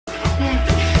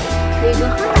Ligo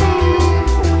kami.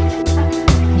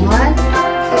 1,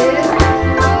 2,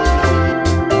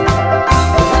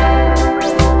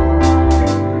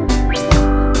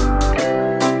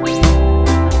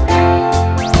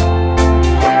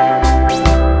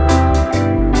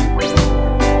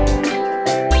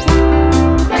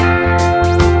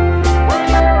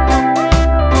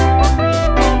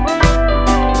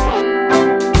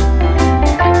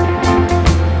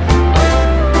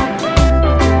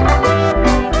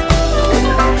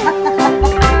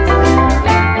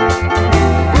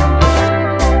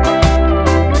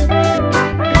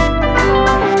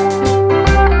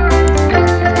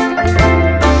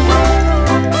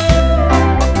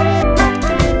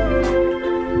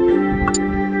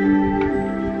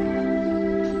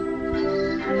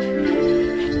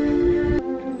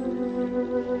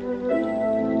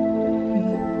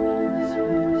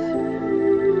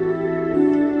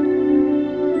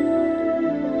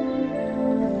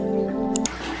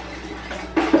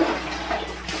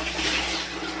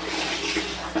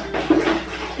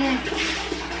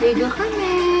 ligo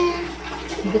kami.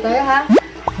 Ligo tayo ha.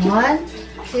 1,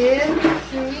 2,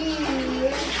 3.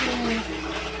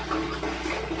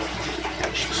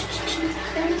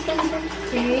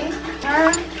 Okay.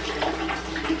 Ha?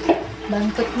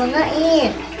 Bangkot mo nga eh.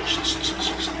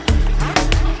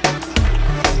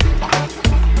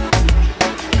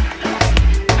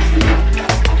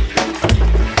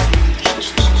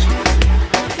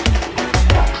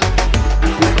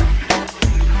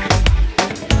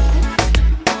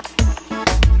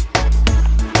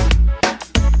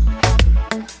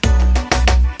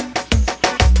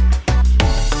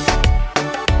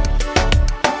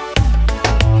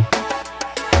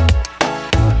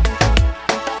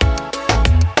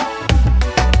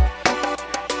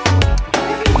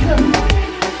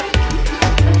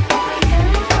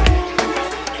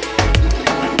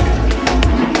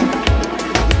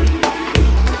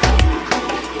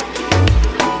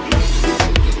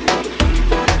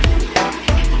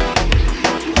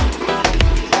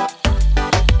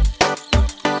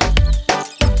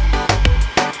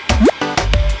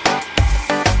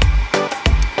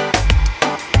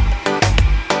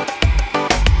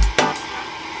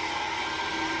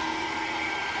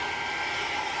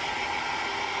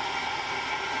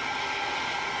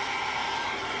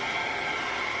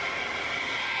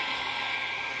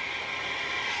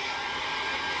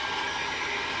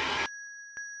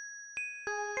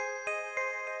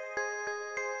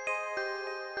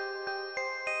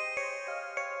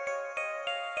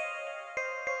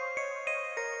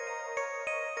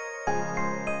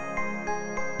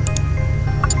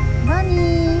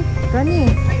 Gunny, Gunny,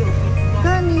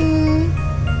 Gunny,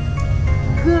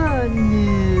 Gunny,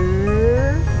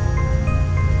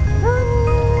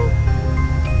 Gunny,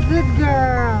 good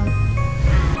girl.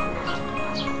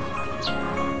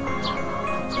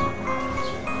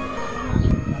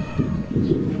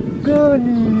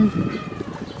 Gunny.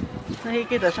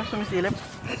 Nakikita siya, sumisilip.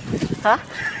 Ha?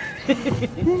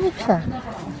 Silip siya.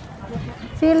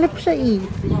 Silip siya eh.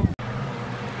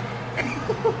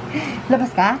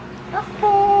 Labas ka?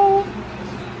 Okay.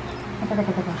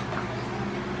 Teka.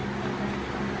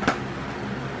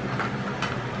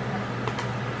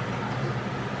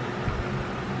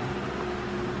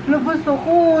 Labas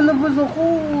ako.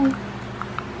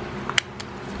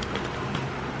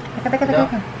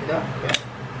 Teka.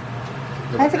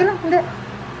 Ay, sige lang, hindi.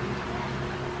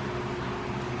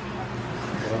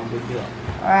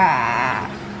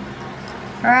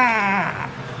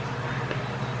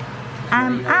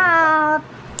 I'm out.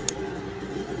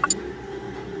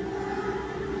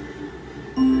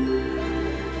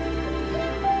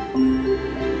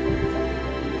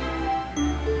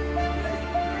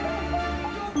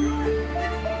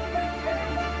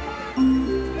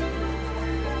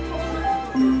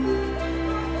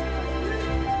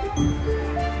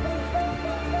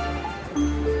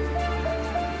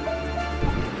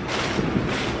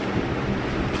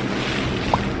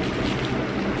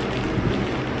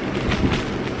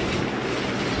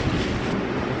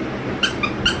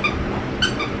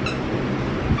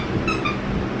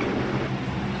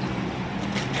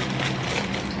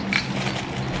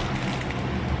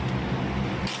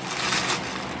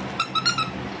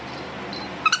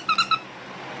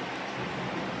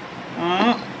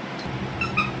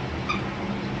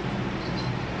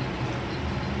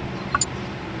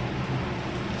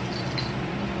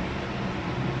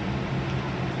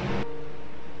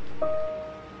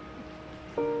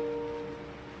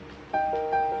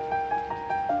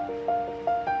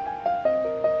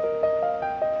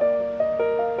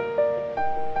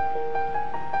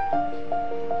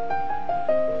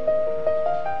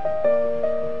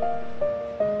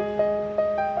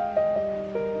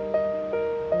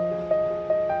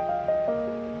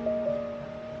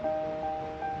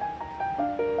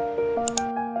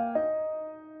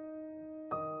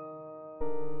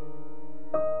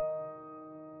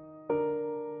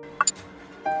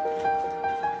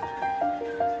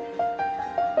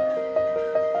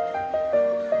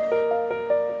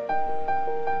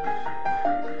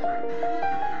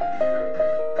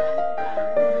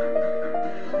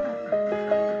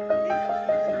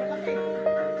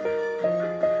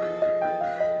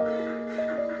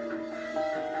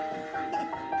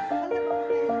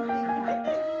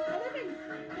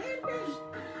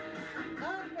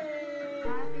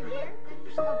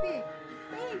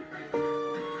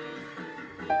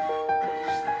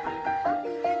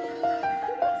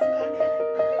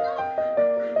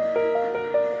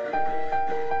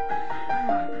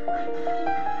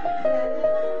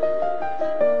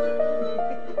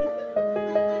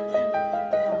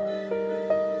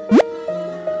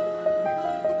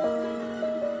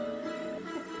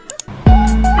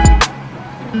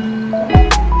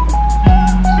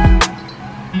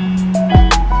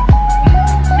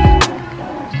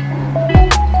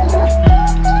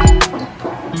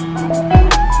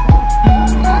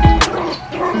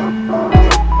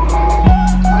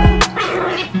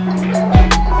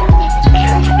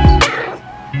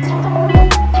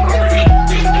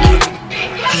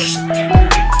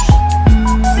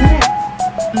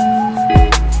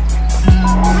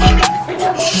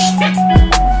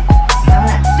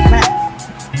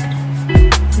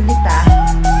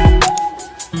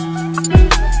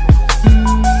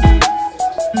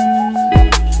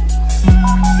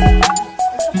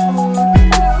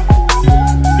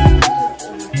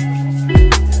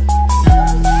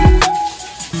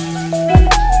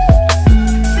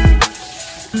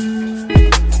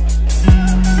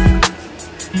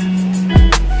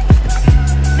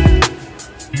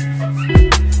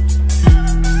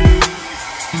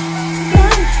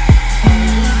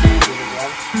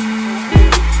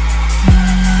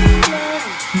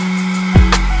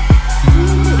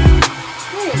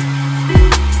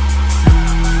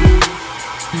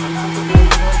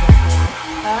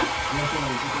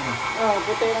 Oh,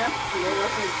 puti na.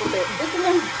 Puti. Ito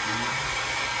lang.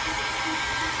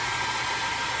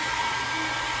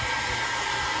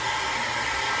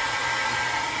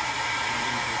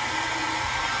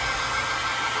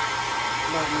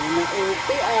 Bang na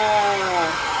upi ah.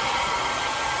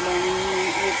 Bang na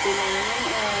upi na yan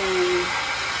ay.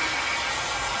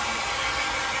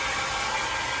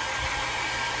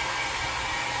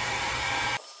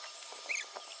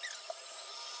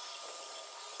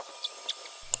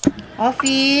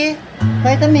 Offy,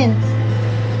 vitamins.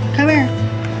 Come here.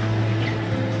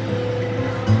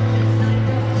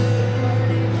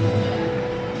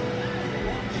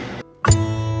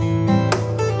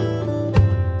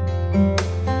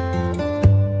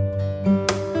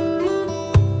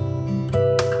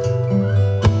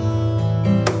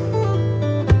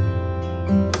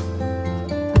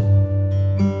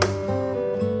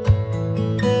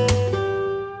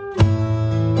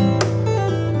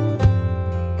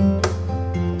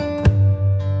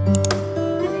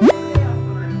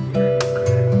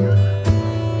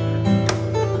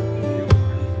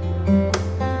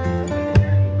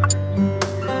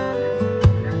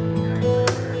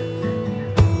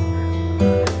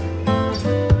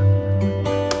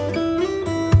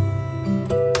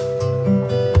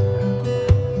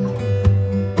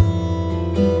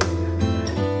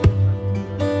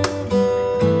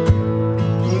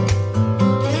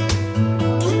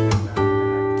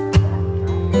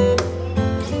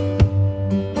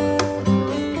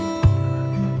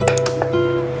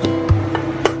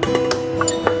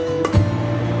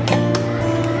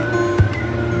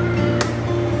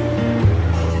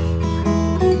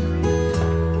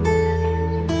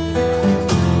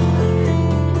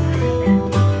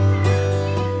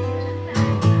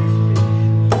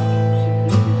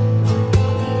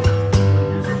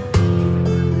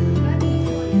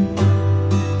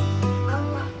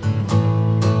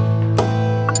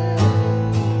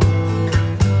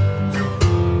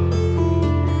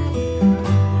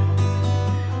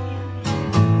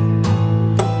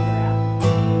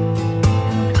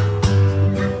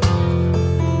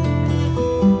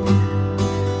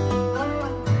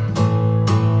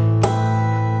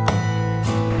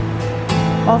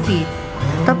 Offy,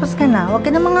 tapos ka na. Huwag ka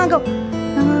na mangagaw.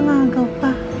 Nangangagaw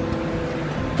pa.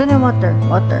 Ito na water.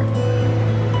 Water.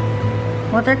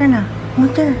 Water ka na.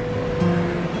 Water.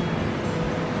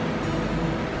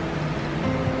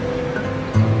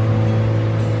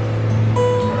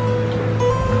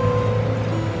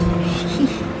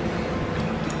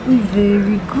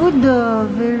 Very good,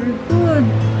 very good.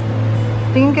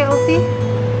 Tingin kay Offy.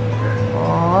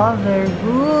 Oh, very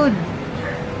good.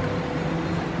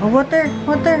 Oh, water,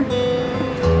 water.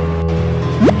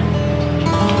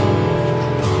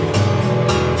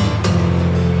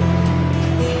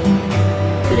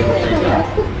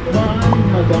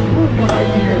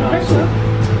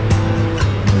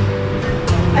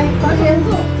 Ay, bakit?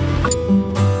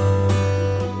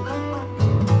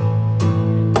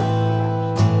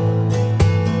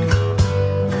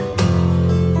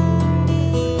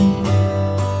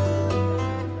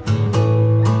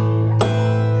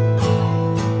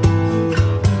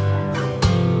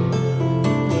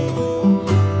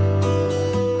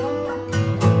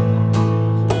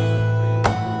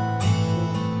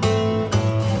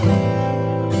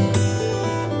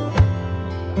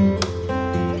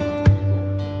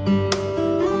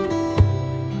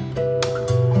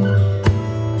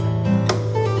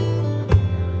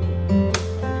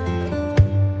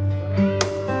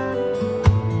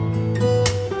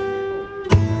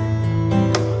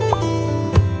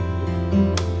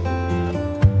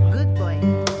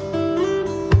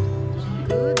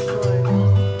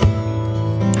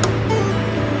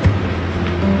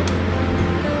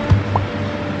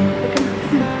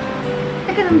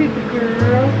 Baby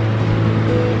girl.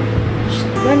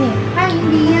 Gunny. Ay,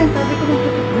 hindi yan. Sabi ko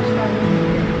mag-toothbrush tayo.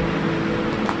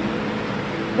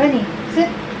 Gunny,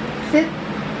 sit. Sit.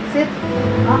 Sit.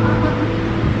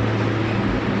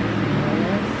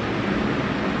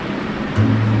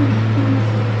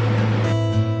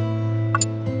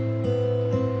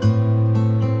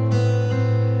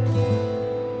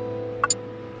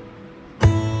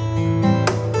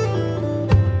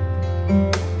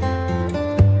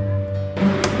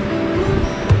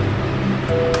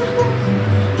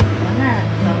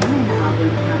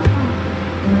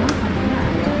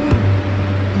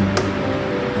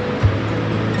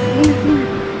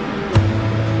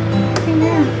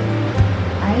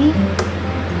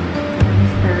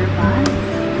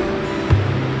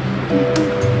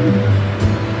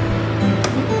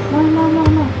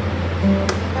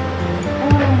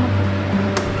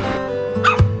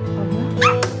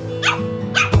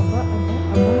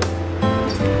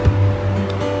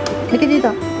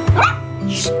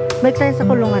 Balik tayo sa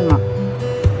kulungan mo.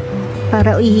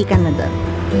 Para uihi ka na doon.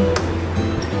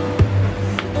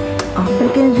 Oh,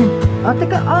 balik ka na dyan. Oh,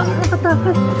 teka. Oh,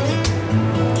 nakatakas.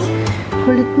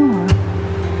 Kulit mo, ah.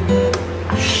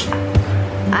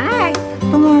 Ay!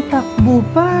 Tumatakbo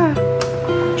pa.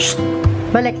 Shh!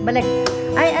 Balik, balik.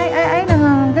 Ay,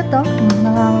 nangangagat, oh.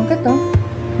 Nangangagat, oh.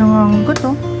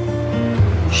 Nangangagat, oh.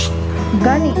 Shh!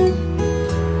 Gani.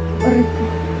 Aray ko.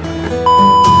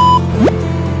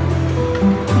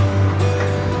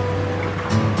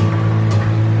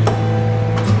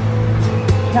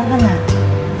 Diyan ka na.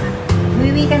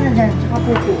 Wiwi ka na dyan. Tsaka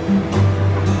pupo.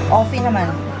 Offy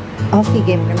naman. Offy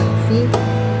game ka na. Offy.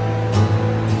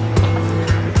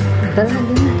 Tara na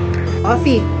din na.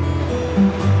 Offy.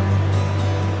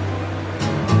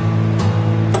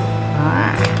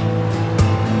 Ah.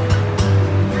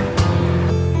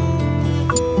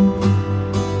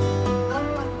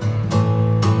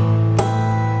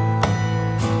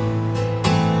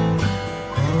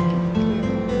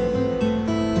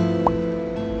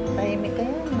 Tahimik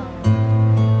kayo, no?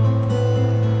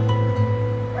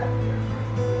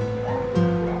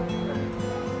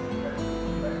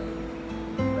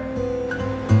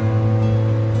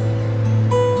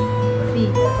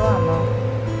 Ito mo.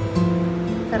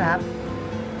 Sarap.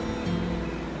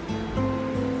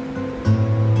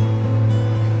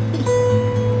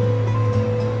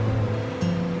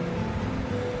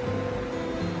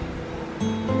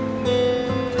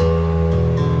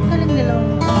 Galing nila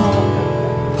ang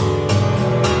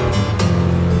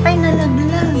ay,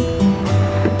 nalaglag.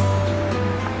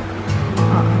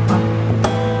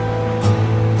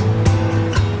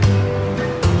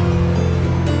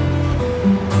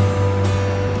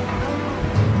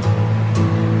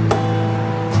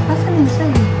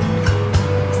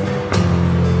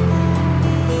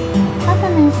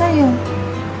 Sa'yo.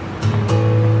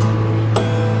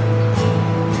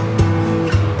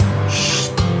 Shh.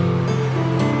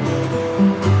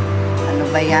 Ano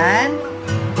ba yan?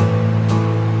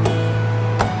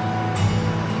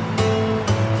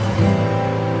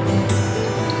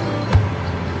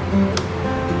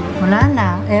 Wala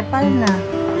na. Epal na.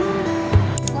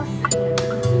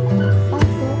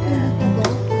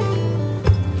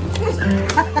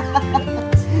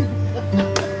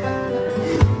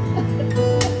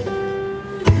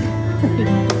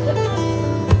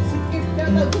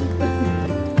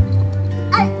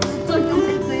 Ay! Ito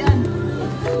yan.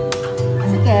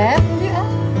 Sikip? Hindi ah.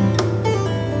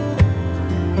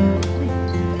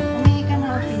 Umihi ka na,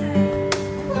 Opi.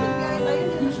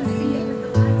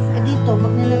 Dito,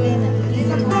 pag nilagay na.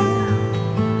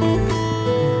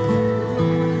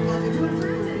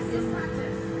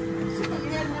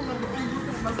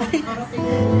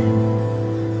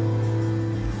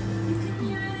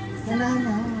 Wala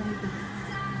na.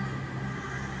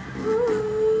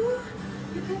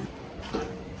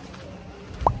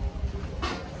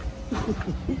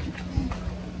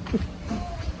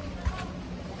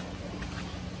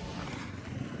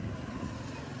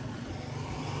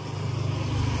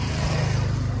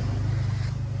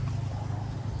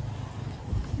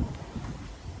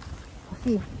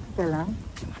 Offy, ika lang.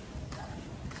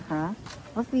 Ha?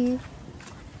 Offy.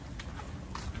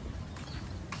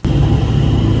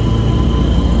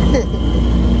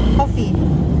 Offy.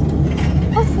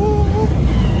 Offy.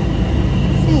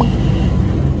 Offy.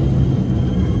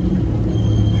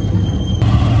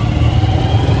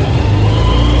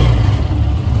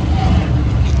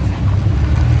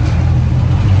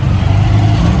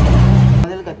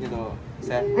 Nalagkat nyo to,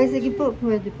 sir? Ay, sige po.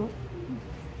 Pwede po.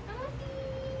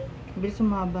 Bilis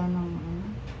sumaba ng ano.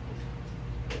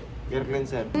 Airplane,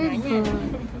 sir.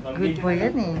 Good boy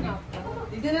yan eh.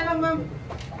 Dito na lang, ma'am.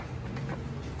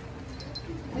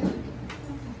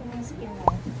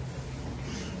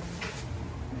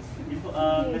 Dito,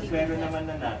 naswero naman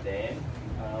na natin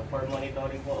for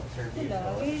monitoring po of service.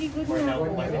 For now,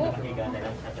 po kasi nakahiga na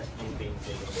lang sa testing paint.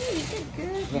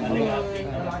 Aling update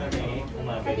na mas kami,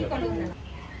 umabay.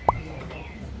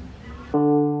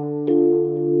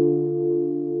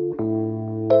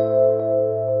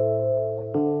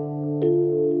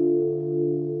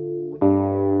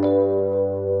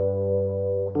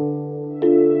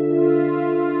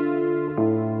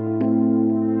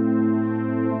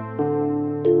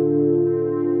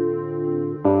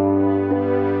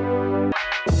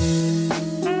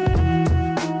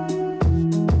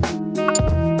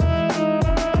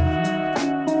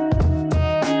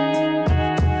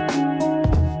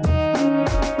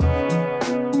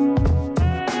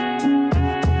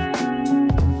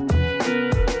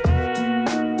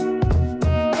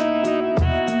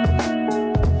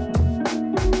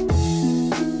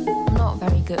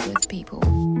 good with people.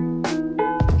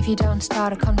 If you don't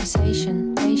start a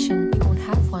conversation, we won't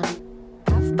have one.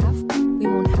 We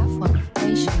won't have one.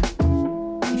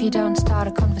 If you don't start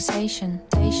a conversation,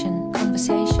 we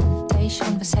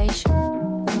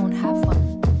won't have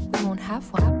one. We won't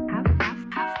have one.